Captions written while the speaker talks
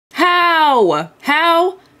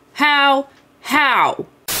How? Hi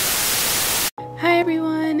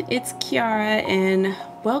everyone, it's Kiara and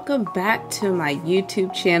welcome back to my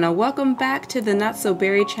YouTube channel. Welcome back to the Not So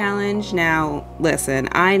Berry Challenge. Now, listen,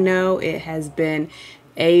 I know it has been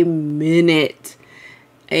a minute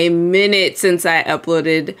since I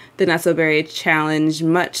uploaded the Not So Berry Challenge,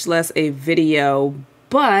 much less a video,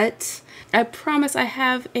 but I promise I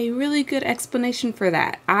have a really good explanation for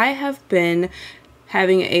that. I have been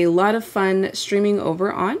having a lot of fun streaming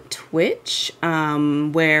over on Twitch,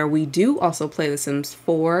 where we do also play The Sims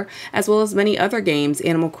 4, as well as many other games,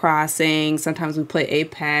 Animal Crossing, sometimes we play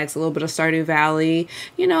Apex, a little bit of Stardew Valley,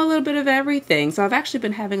 you know, a little bit of everything. So I've actually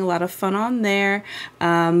been having a lot of fun on there,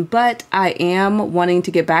 but I am wanting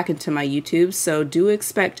to get back into my YouTube, so do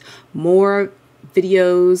expect more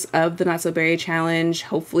videos of the Not So Berry Challenge.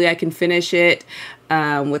 Hopefully I can finish it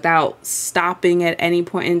without stopping at any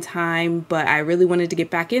point in time, but I really wanted to get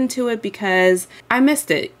back into it because I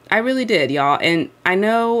missed it. I really did, y'all. And I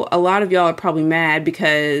know a lot of y'all are probably mad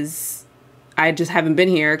because I just haven't been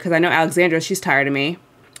here, because I know Alexandra, she's tired of me.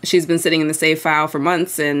 She's been sitting in the save file for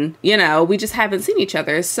months and, you know, we just haven't seen each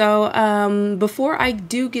other. So before I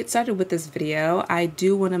do get started with this video, I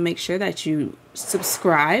do want to make sure that you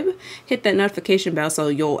subscribe, hit that notification bell so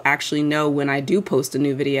you'll actually know when I do post a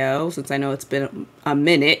new video, since I know it's been a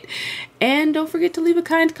minute. And don't forget to leave a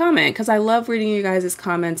kind comment, because I love reading you guys'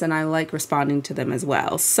 comments and I like responding to them as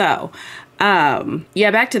well. So yeah,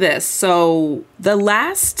 back to this. So the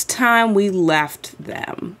last time we left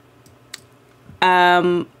them,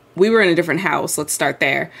 we were in a different house. Let's start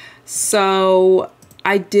there. So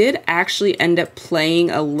I did actually end up playing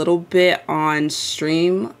a little bit on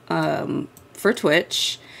stream for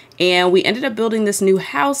Twitch, and we ended up building this new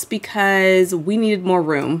house because we needed more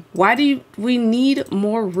room. Why do we need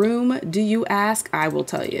more room, do you ask? I will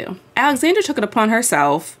tell you. Alexandra took it upon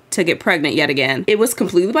herself to get pregnant yet again. It was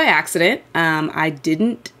completely by accident. I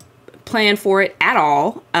didn't plan for it at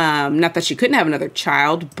all. Not that she couldn't have another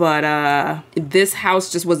child, but this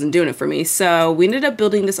house just wasn't doing it for me. So we ended up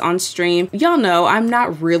building this on stream. Y'all know I'm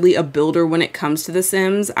not really a builder when it comes to The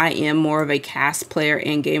Sims. I am more of a cast player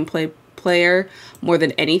and gameplay player more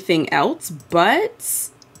than anything else,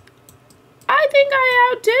 but I think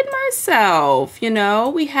I outdid myself. You know,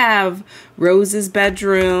 we have Rose's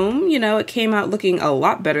bedroom. You know, it came out looking a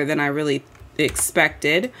lot better than I really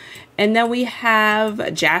expected. And then we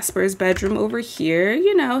have Jasper's bedroom over here.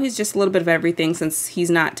 You know, he's just a little bit of everything since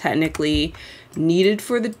he's not technically needed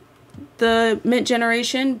for the mint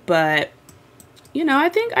generation, but you know, I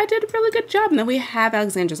think I did a really good job. And then we have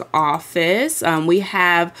Alexandra's office. We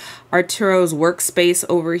have Arturo's workspace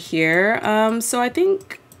over here. So I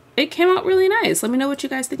think it came out really nice. Let me know what you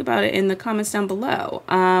guys think about it in the comments down below.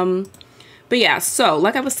 But yeah, so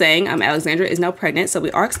like I was saying, Alexandra is now pregnant, so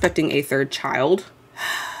we are expecting a third child.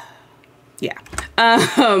 Yeah.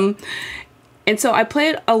 And so I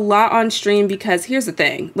played a lot on stream because here's the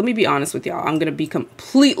thing. Let me be honest with y'all. I'm going to be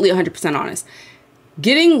completely 100% honest.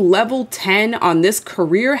 Getting level 10 on this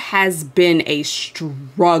career has been a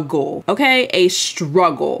struggle, okay? A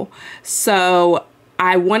struggle. So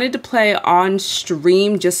I wanted to play on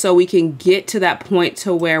stream just so we can get to that point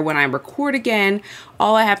to where when I record again,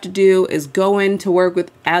 all I have to do is go in to work with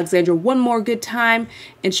Alexandra one more good time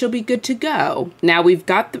and she'll be good to go. Now we've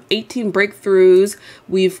got the 18 breakthroughs.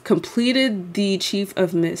 We've completed the Chief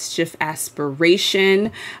of Mischief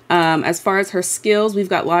aspiration. As far as her skills, we've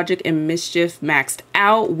got Logic and Mischief maxed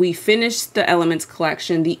out. We finished the Elements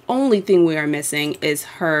collection. The only thing we are missing is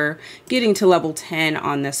her getting to level 10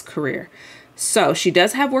 on this career. So she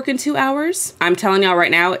does have work in 2 hours. I'm telling y'all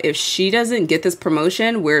right now, if she doesn't get this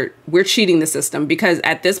promotion, we're cheating the system, because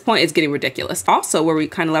at this point it's getting ridiculous. Also, where we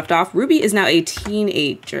kind of left off, Ruby is now a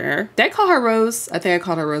teenager. Did I call her Rose? I think I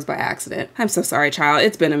called her Rose by accident. I'm so sorry, child.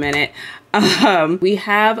 It's been a minute. We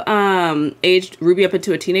have aged Ruby up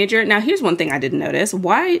into a teenager. Now here's one thing I didn't notice.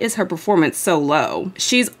 Why is her performance so low?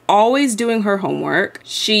 She's always doing her homework.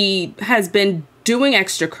 She has been doing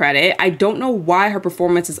extra credit. I don't know why her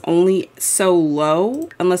performance is only so low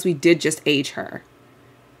unless we did just age her.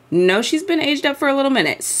 No, she's been aged up for a little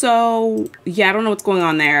minute. So yeah, I don't know what's going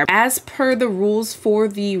on there. As per the rules for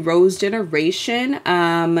the Rose generation,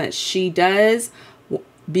 she does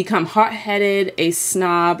become hot-headed, a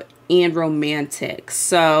snob, and romantic.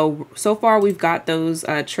 So far we've got those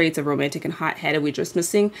traits of romantic and hot-headed. We're just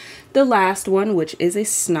missing the last one, which is a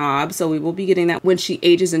snob. So we will be getting that when she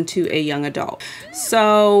ages into a young adult.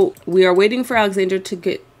 So we are waiting for Alexandra to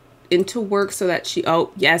get into work so that she,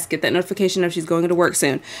 oh yes, get that notification of she's going into work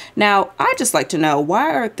soon. Now, I'd just like to know,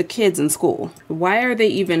 why are the kids in school? Why are they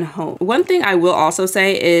even home? One thing I will also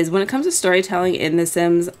say is when it comes to storytelling in The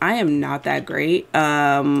Sims, I am not that great.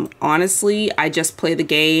 Honestly, I just play the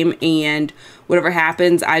game and whatever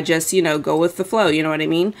happens, I just, you know, go with the flow, you know what I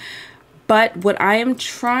mean? But what I am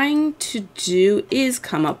trying to do is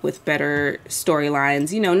come up with better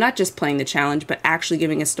storylines, you know, not just playing the challenge, but actually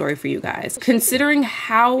giving a story for you guys. Considering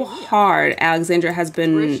how hard Alexandra has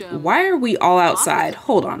been, why are we all outside?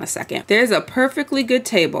 Hold on a second. There's a perfectly good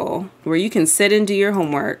table where you can sit and do your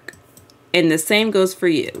homework, and the same goes for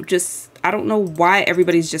you. Just, I don't know why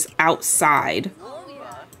everybody's just outside.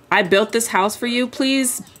 I built this house for you,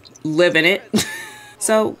 please live in it.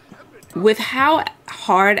 So with how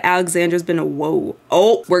hard Alexandra's been, whoa,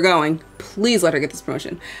 oh, we're going. Please let her get this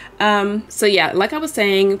promotion. So yeah, like I was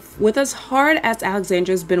saying, with as hard as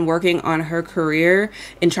Alexandra's been working on her career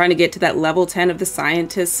and trying to get to that level 10 of the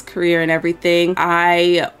scientist career and everything,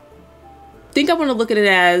 I think I want to look at it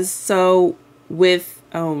as, so with,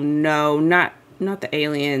 oh no, not the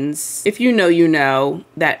aliens. If you know, you know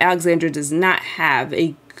that Alexandra does not have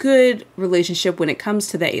a good relationship when it comes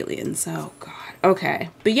to the aliens. Oh God. Okay.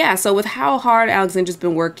 But yeah, so with how hard Alexandra's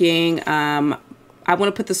been working, I want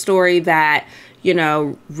to put the story that, you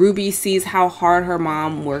know, Ruby sees how hard her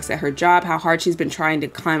mom works at her job, how hard she's been trying to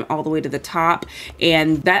climb all the way to the top.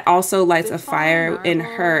 And that also lights a fire in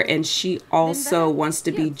her. And she also wants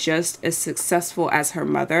to be just as successful as her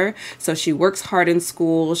mother. So she works hard in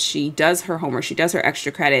school. She does her homework. She does her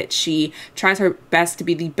extra credit. She tries her best to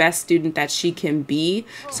be the best student that she can be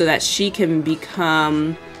so that she can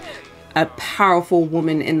become a powerful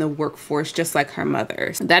woman in the workforce, just like her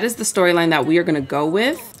mother. That is the storyline that we are going to go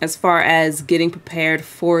with as far as getting prepared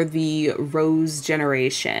for the Rose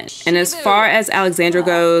generation. And as far as Alexandra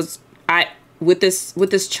goes, with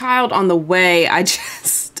this child on the way, I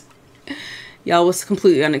just, y'all, was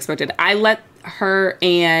completely unexpected. I let her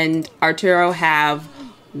and Arturo have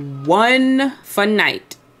one fun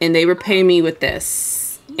night and they repay me with this.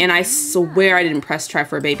 And I swear I didn't press try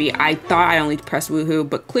for a baby. I thought I only pressed woohoo,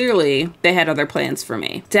 but clearly they had other plans for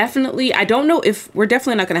me. Definitely, I don't know if, we're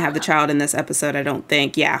definitely not gonna have the child in this episode, I don't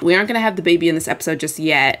think. Yeah, we aren't gonna have the baby in this episode just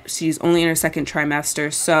yet. She's only in her second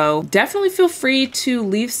trimester. So definitely feel free to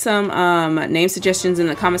leave some name suggestions in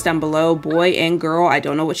the comments down below, boy and girl. I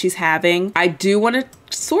don't know what she's having. I do wanna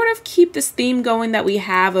sort of keep this theme going that we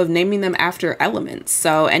have of naming them after elements.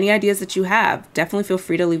 So any ideas that you have, definitely feel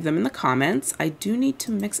free to leave them in the comments. I do need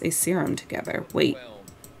to mix a serum together. Wait,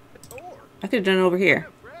 I could have done it over here.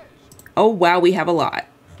 Oh wow, we have a lot.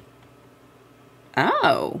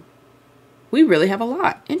 Oh, we really have a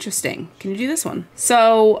lot. Interesting. Can you do this one?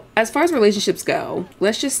 So as far as relationships go,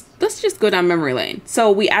 let's just go down memory lane.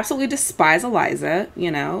 So we absolutely despise Eliza,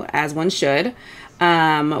 you know, as one should.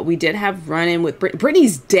 We did have run-in with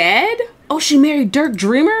Brittany's dead? Oh, she married Dirk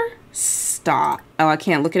Dreamer? Stop. Oh, I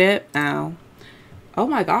can't look at it. Oh. Oh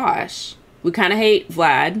my gosh. We kind of hate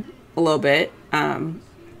Vlad a little bit.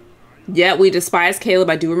 Yeah, we despise Caleb.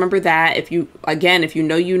 I do remember that. If you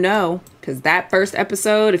know, you know. Because that first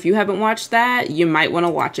episode, if you haven't watched that, you might want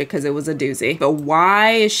to watch it because it was a doozy. But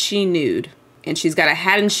why is she nude? And she's got a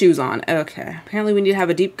hat and shoes on. Okay. Apparently we need to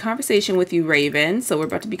have a deep conversation with you, Raven. So we're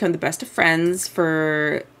about to become the best of friends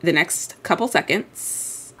for the next couple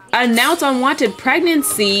seconds. Announce unwanted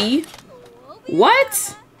pregnancy.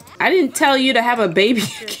 What? I didn't tell you to have a baby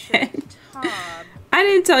again. I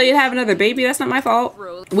didn't tell you to have another baby. That's not my fault.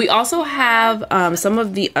 We also have some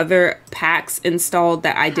of the other packs installed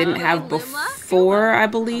that I didn't have before, I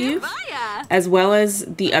believe. As well as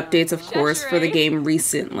the updates, of course, for the game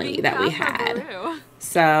recently that we had.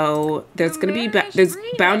 So there's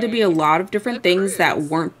bound to be a lot of different things that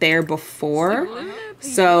weren't there before.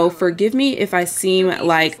 So forgive me if I seem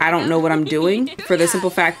like I don't know what I'm doing, for the simple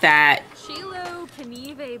fact that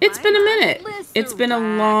it's been a minute. It's been a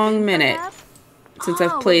long minute since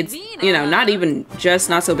I've played, you know, not even just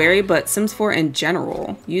Not So Berry, but Sims 4 in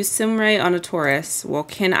general. Use Simray on a Taurus. Well,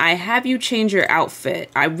 can I have you change your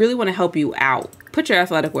outfit? I really want to help you out. Put your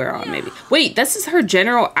athletic wear on, maybe. Wait, this is her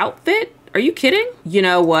general outfit? Are you kidding? You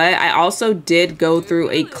know what? I also did go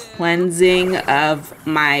through a cleansing of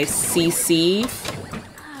my CC.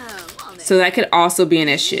 So that could also be an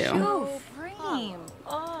issue.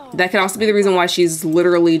 That could also be the reason why she's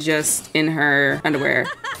literally just in her underwear.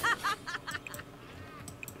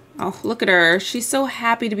 Oh, look at her. She's so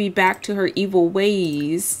happy to be back to her evil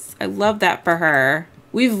ways. I love that for her.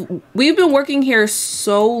 We've been working here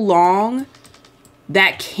so long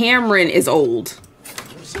that Cameron is old.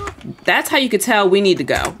 That's how you could tell we need to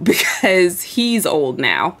go, because he's old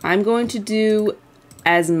now. I'm going to do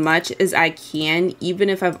as much as I can, even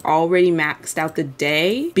if I've already maxed out the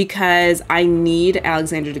day, because I need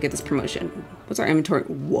Alexandra to get this promotion. What's our inventory?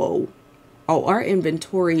 Whoa. Oh, our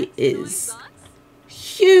inventory is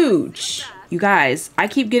huge. You guys, I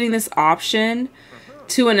keep getting this option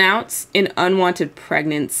to announce an unwanted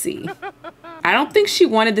pregnancy. I don't think she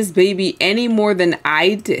wanted this baby any more than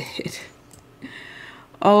I did.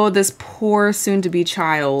 Oh, this poor soon-to-be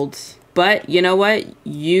child. But you know what?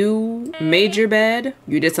 You made your bed.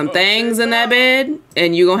 You did some things in that bed,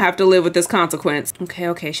 and you're gonna have to live with this consequence.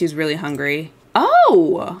 Okay, she's really hungry.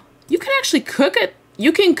 Oh, you can actually cook it.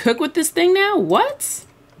 You can cook with this thing now? What?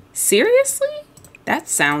 Seriously? That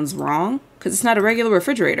sounds wrong, because it's not a regular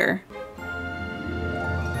refrigerator.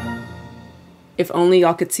 If only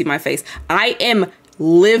y'all could see my face. I am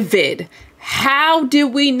livid. How did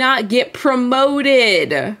we not get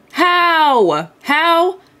promoted? How?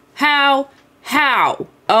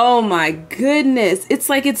 Oh my goodness. It's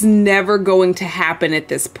like it's never going to happen at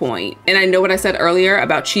this point. And I know what I said earlier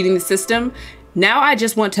about cheating the system. Now I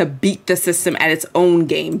just want to beat the system at its own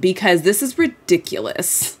game because this is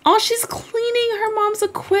ridiculous. Oh, she's cleaning her mom's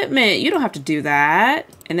equipment. You don't have to do that.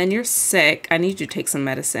 And then you're sick. I need you to take some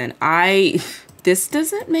medicine. This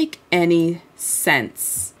doesn't make any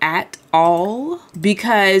sense at all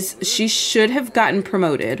because she should have gotten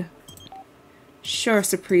promoted. Sure,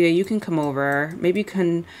 Supriya, you can come over. Maybe you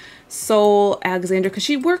can console Alexandra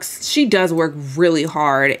because she does work really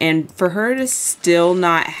hard, and for her to still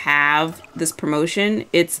not have this promotion,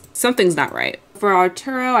 something's not right. For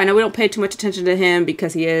Arturo, I know we don't pay too much attention to him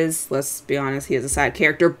because he is, let's be honest, he is a side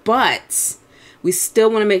character, but we still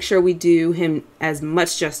want to make sure we do him as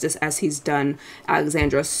much justice as he's done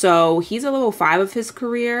Alexandra. So he's a level 5 of his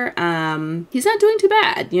career. He's not doing too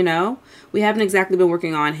bad, you know? We haven't exactly been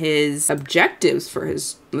working on his objectives for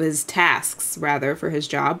his tasks, rather, for his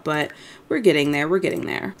job, but we're getting there. We're getting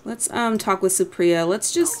there. Let's talk with Supriya.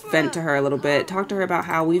 Let's just vent to her a little bit. Talk to her about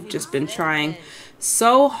how we've just been trying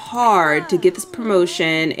so hard to get this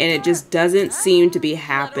promotion and it just doesn't seem to be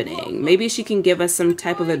happening. Maybe she can give us some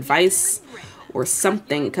type of advice or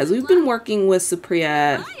something, because we've been working with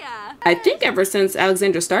Supriya, I think ever since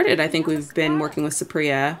Alexandra started. I think we've been working with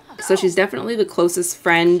Supriya. So she's definitely the closest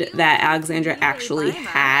friend that Alexandra actually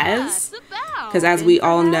has. Because as we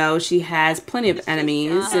all know, she has plenty of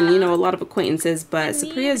enemies and, you know, a lot of acquaintances, but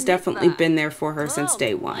Supriya has definitely been there for her since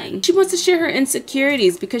day one. She wants to share her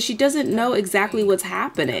insecurities because she doesn't know exactly what's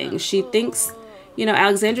happening. She thinks, you know,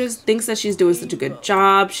 Alexandra thinks that she's doing such a good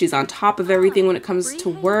job. She's on top of everything when it comes to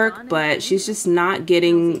work, but she's just not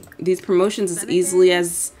getting these promotions as easily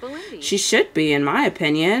as she should be, in my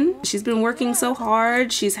opinion. She's been working so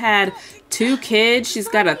hard. She's had 2 kids. She's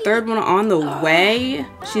got a 3rd one on the way.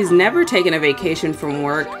 She's never taken a vacation from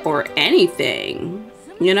work or anything.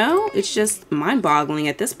 You know, it's just mind-boggling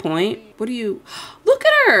at this point. Look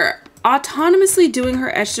at her autonomously doing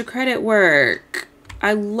her extra credit work.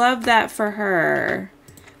 I love that for her.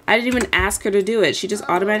 I didn't even ask her to do it. She just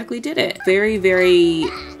automatically did it. Very, very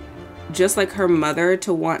just like her mother,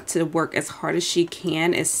 to want to work as hard as she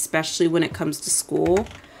can, especially when it comes to school.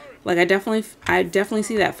 Like I definitely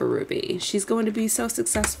see that for Ruby. She's going to be so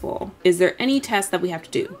successful. Is there any test that we have to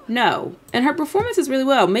do? No. And her performance is really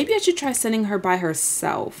well. Maybe I should try sending her by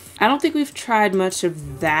herself. I don't think we've tried much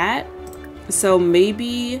of that. So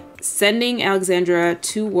maybe sending Alexandra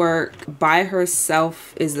to work by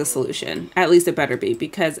herself is the solution. At least it better be,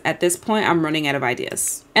 because at this point I'm running out of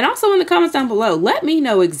ideas. And also in the comments down below, let me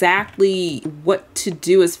know exactly what to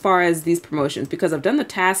do as far as these promotions, because I've done the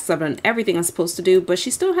tasks, I've done everything I'm supposed to do, but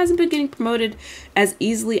she still hasn't been getting promoted as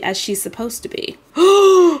easily as she's supposed to be.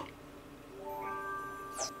 Oh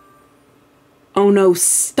no,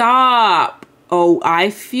 stop. Oh,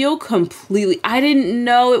 I feel completely... I didn't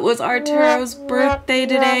know it was Arturo's birthday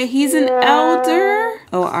today. He's an elder.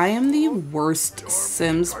 Oh, I am the worst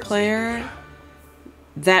Sims player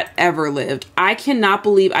that ever lived. I cannot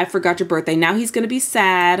believe I forgot your birthday. Now he's gonna be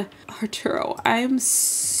sad. Arturo, I am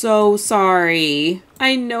so sorry.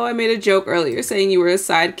 I know I made a joke earlier saying you were a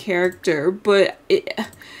side character, but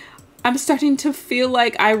I'm starting to feel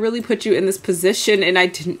like I really put you in this position and I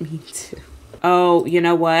didn't mean to. Oh, you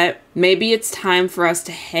know what? Maybe it's time for us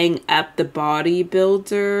to hang up the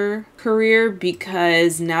bodybuilder career,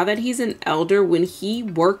 because now that he's an elder, when he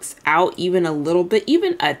works out even a little bit,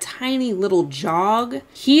 even a tiny little jog,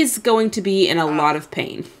 he's going to be in a lot of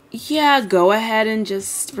pain. Yeah, go ahead and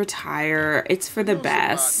just retire. It's for the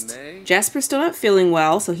best. Jasper's still not feeling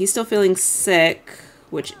well, so he's still feeling sick,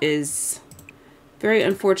 which is Very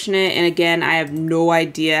unfortunate. And again, I have no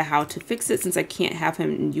idea how to fix it since I can't have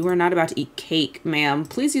him. You are not about to eat cake, ma'am.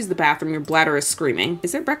 Please use the bathroom. Your bladder is screaming.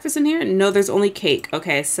 Is there breakfast in here? No, there's only cake.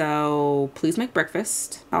 Okay, so please make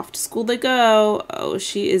breakfast. Off to school they go. Oh,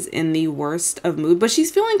 she is in the worst of mood, but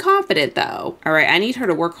she's feeling confident though. All right, I need her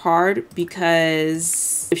to work hard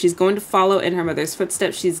because if she's going to follow in her mother's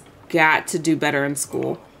footsteps, she's got to do better in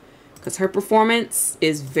school. Because her performance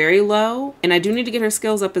is very low, and I do need to get her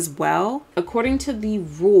skills up as well. According to the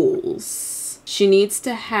rules, she needs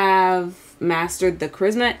to have mastered the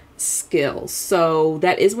charisma skills. So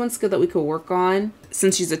that is one skill that we could work on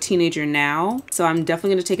since she's a teenager now. So I'm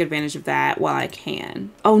definitely going to take advantage of that while I can.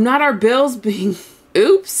 Oh, not our bills being...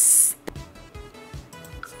 Oops.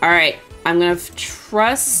 All right, I'm going to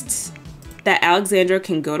trust that Alexandra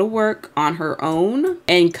can go to work on her own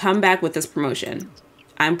and come back with this promotion.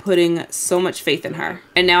 I'm putting so much faith in her.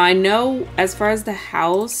 And now I know as far as the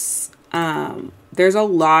house, there's a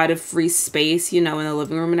lot of free space, you know, in the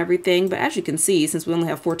living room and everything. But as you can see, since we only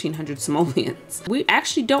have 1,400 simoleons, we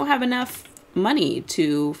actually don't have enough money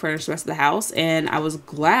to furnish the rest of the house. And I was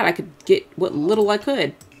glad I could get what little I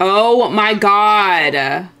could. Oh my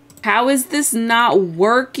God. How is this not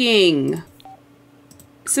working?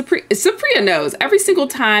 Supriya knows every single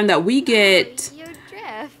time that we get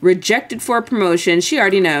rejected for a promotion, she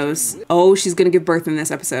already knows. Oh, she's gonna give birth in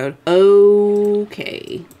this episode.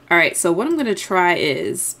 Okay. All right, so what I'm gonna try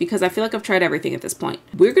is, because I feel like I've tried everything at this point,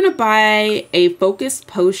 we're gonna buy a focused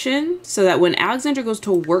potion so that when Alexandra goes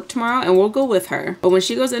to work tomorrow, and we'll go with her, but when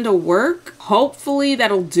she goes into work, hopefully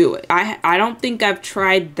that'll do it. I don't think I've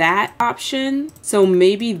tried that option, so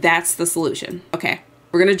maybe that's the solution. Okay.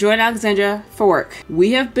 We're gonna join Alexandra for work.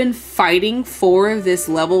 We have been fighting for this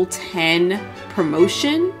level 10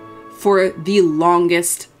 promotion for the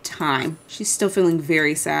longest time. She's still feeling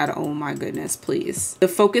very sad. Oh my goodness, please. The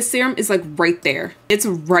focus serum is like right there. It's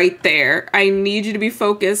right there. I need you to be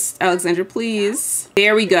focused, Alexandra, please.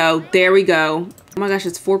 There we go, there we go. Oh my gosh,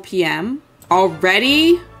 it's 4 p.m.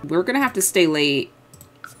 already? We're gonna have to stay late.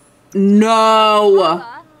 No.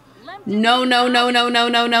 No, no, no, no, no,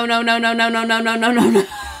 no, no, no, no, no, no, no, no, no, no, no, no.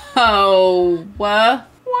 Oh, what?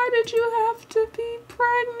 Why did you have to be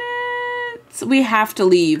pregnant? We have to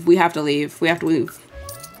leave. We have to leave. We have to leave.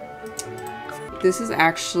 This is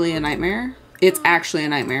actually a nightmare. It's actually a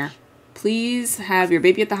nightmare. Please have your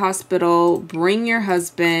baby at the hospital. Bring your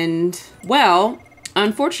husband. Well,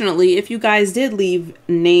 unfortunately, if you guys did leave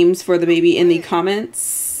names for the baby in the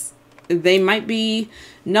comments, they might be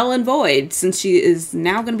null and void since she is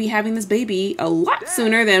now going to be having this baby a lot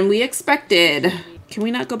sooner than we expected. Can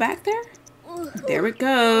we not go back there? There it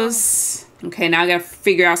goes. Okay, now I gotta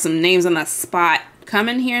figure out some names on the spot. Come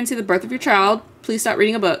in here and see the birth of your child. Please stop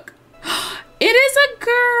reading a book. It is a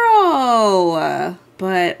girl.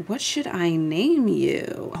 But what should I name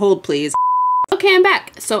you? Hold, please. Okay, I'm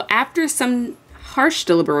back. So after some harsh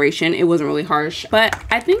deliberation, it wasn't really harsh, but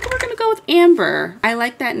I think we're gonna go with Amber. I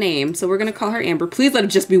like that name, so we're gonna call her Amber. Please let it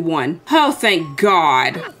just be one. Oh, thank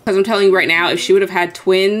God. Because I'm telling you right now, if she would have had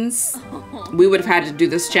twins, we would have had to do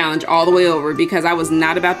this challenge all the way over because I was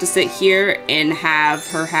not about to sit here and have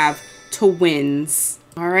her have twins.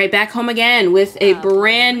 All right, back home again with a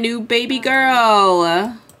brand new baby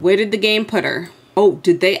girl. Where did the game put her? Oh,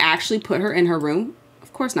 did they actually put her in her room?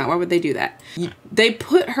 Of course not. Why would they do that? They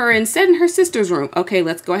put her instead in her sister's room. Okay,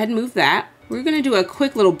 let's go ahead and move that. We're gonna do a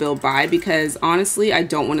quick little build buy because honestly, I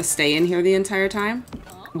don't want to stay in here the entire time.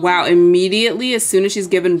 Wow, immediately as soon as she's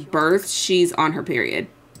given birth, she's on her period.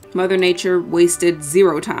 Mother Nature wasted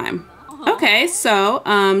 0 time. Okay, so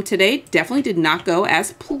today definitely did not go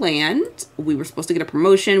as planned. We were supposed to get a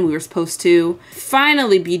promotion. We were supposed to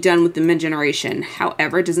finally be done with the mid-generation.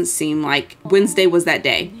 However, it doesn't seem like Wednesday was that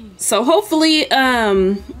day. So hopefully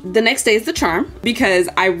the next day is the charm because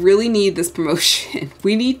I really need this promotion.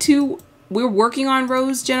 We're working on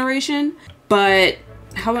Rose generation, but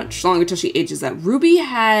how much longer until she ages up? Ruby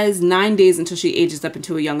has 9 days until she ages up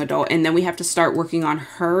into a young adult, and then we have to start working on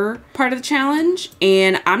her part of the challenge.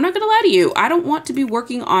 And I'm not gonna lie to you, I don't want to be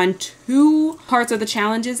working on 2 parts of the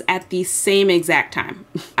challenges at the same exact time.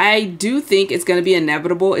 I do think it's gonna be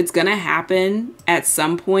inevitable. It's gonna happen at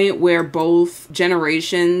some point where both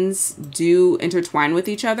generations do intertwine with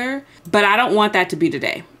each other, but I don't want that to be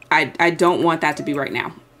today. I don't want that to be right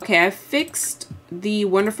now. Okay, I fixed the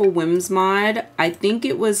Wonderful Whims mod. I think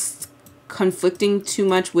it was conflicting too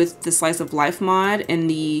much with the Slice of Life mod and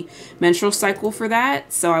the menstrual cycle for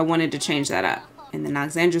that, so I wanted to change that up. And then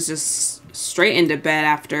Alexandra's just straight into bed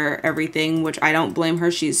after everything, which I don't blame her.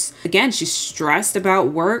 She's stressed about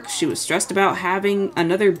work. She was stressed about having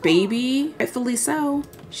another baby, rightfully so.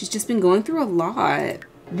 She's just been going through a lot.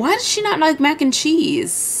 Why does she not like mac and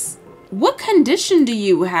cheese? What condition do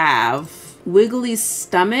you have? Wiggly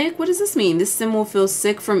stomach? What does this mean? This sim will feel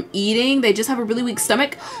sick from eating. They just have a really weak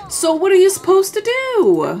stomach. So what are you supposed to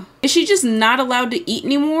do? Is she just not allowed to eat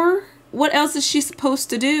anymore? What else is she supposed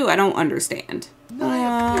to do? I don't understand.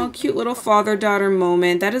 Oh, cute little father-daughter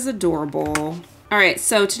moment. That is adorable. All right,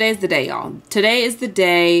 so today's the day, y'all. Today is the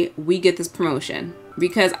day we get this promotion,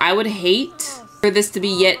 because I would hate for this to be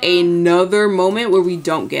yet another moment where we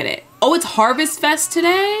don't get it. Oh, it's Harvest Fest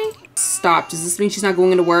today? Stop. Does this mean she's not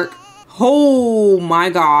going into work? Oh my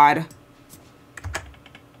God.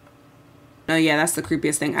 Oh yeah, that's the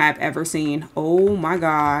creepiest thing I've ever seen. Oh my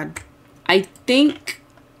God. I think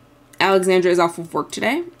Alexandra is off of work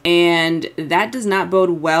today, and that does not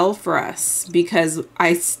bode well for us because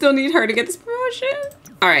I still need her to get this promotion.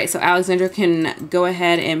 All right, so Alexandra can go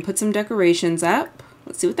ahead and put some decorations up.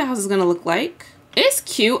 Let's see what the house is gonna look like. It's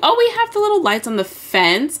cute. Oh, we have the little lights on the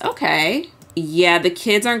fence. Okay. Yeah, the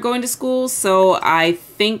kids aren't going to school, so I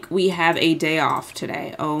think we have a day off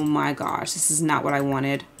today. Oh my gosh, this is not what I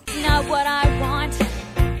wanted. Not what I want.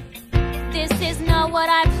 This is not what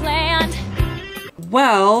I planned.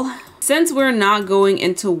 Well, since we're not going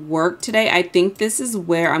into work today, I think this is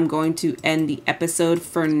where I'm going to end the episode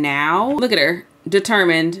for now. Look at her,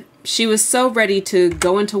 determined. She was so ready to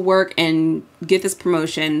go into work and get this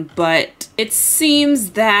promotion, but it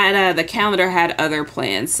seems that the calendar had other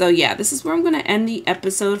plans. So yeah, this is where I'm going to end the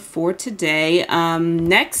episode for today.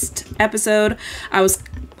 Next episode, I was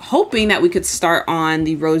hoping that we could start on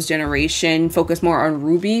the Rose generation, focus more on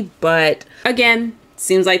Ruby, but again,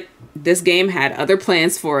 seems like this game had other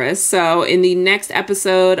plans for us. So in the next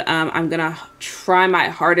episode, I'm gonna try my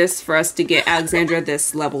hardest for us to get Alexandra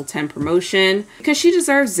this level 10 promotion because she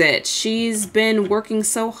deserves it. She's been working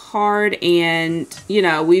so hard, and you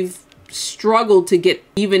know, we've struggled to get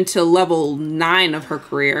even to level 9 of her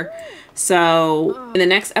career. So in the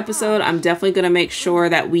next episode, I'm definitely gonna make sure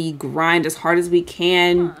that we grind as hard as we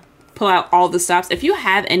can, pull out all the stops. If you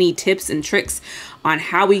have any tips and tricks on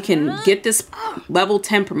how we can get this level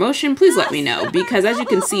 10 promotion, please let me know, because as you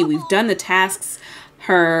can see, we've done the tasks.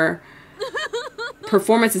 Her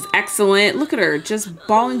performance is excellent. Look at her just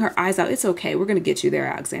bawling her eyes out. It's okay. We're going to get you there,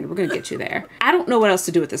 Alexandra. We're going to get you there. I don't know what else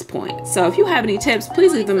to do at this point. So if you have any tips,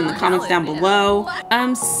 please leave them in the comments down below.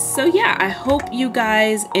 So yeah, I hope you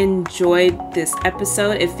guys enjoyed this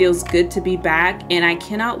episode. It feels good to be back, and I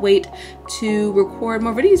cannot wait to record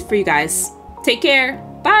more videos for you guys. Take care.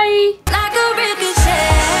 Bye. Like a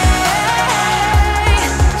ricochet.